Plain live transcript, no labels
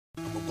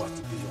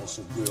on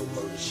some real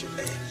murder shit.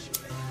 Hey,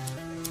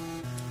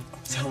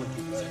 I'm telling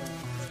you, man.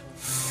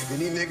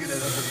 Any nigga that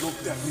ever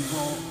looked at me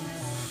wrong,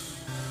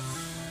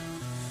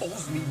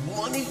 owes me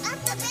money, or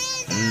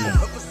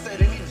ever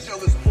said any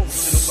jealous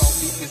bullshit about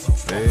me is a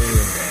fucking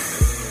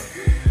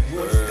you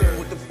understand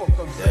what the fuck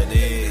I'm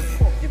saying?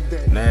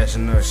 That is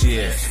national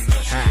shit.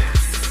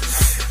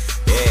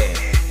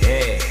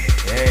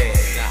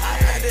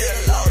 I did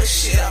a lot of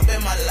shit up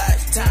in my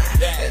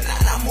lifetime, and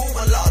I move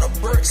a lot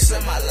of bricks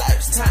in my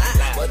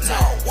lifetime, but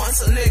not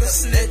once a nigga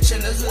snitch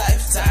in his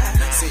lifetime.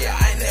 See,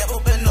 I ain't never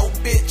been no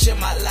bitch in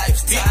my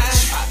lifetime.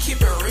 I keep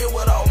it real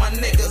with all my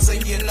niggas,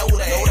 and you know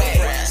that.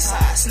 Grass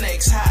high,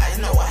 snakes high,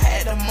 you know I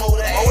had to mow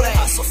that.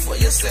 Hustle for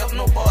yourself,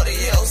 nobody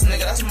else,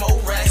 nigga, that's more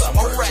racks. I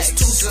purchased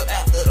 2 zip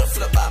after the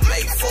flip, I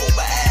made 4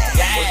 bags.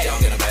 Put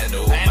down, get a bando,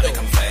 money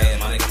come fast,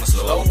 money come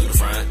slow, through the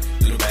front,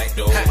 through the back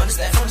door. Money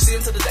stack from the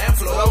ceiling to the damn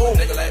floor.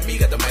 Nigga like me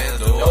got the man's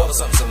door,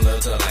 something similar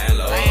to a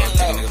landlord.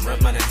 Take niggas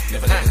rent money,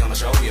 if a nigga come to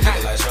show you,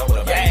 nigga like show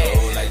with a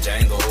bando, like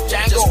Django.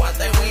 Just one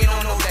thing, we ain't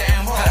on no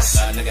damn horse.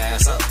 Nigga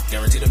ass up,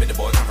 guaranteed to make the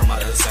boy come from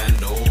out of his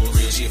sandals.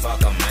 Real shit for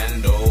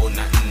commando,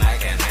 nothing I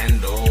can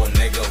handle. A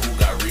nigga who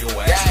got real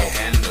ass, no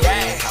candle.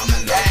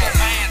 Coming out the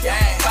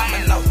van,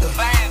 coming out the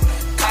van,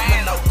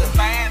 coming out the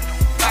van,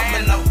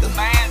 coming out the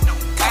van,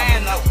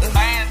 coming out the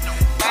van,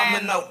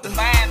 coming out the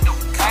van,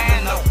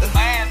 coming out the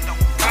van,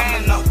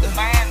 coming out the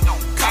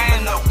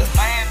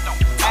van,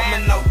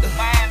 coming out the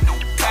van,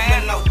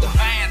 coming out the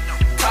van,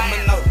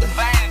 coming out the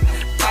van,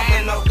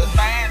 coming out the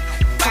van,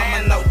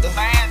 coming out the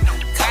van,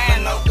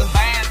 coming out the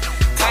van,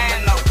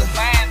 coming out the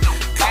van,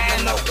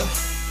 coming out the.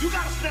 You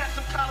gotta snap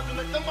some collars and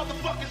let them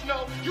motherfuckers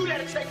know you there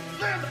to take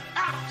them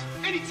out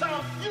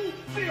anytime you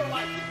feel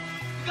like it.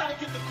 You gotta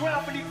get the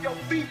ground beneath your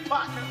feet,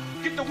 partner.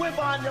 Get the wind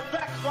behind your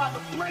back, while the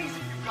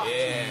blazing you got.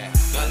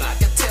 And I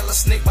can tell a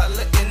snake by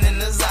looking in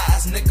his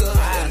eyes, nigga.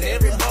 And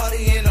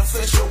everybody in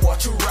official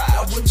watch you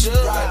ride with you.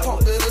 I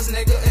poked at this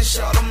nigga and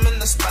shot him in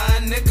the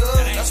spine, nigga.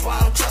 That's why I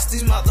don't trust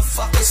these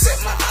motherfuckers.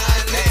 Set my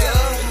eye, nigga.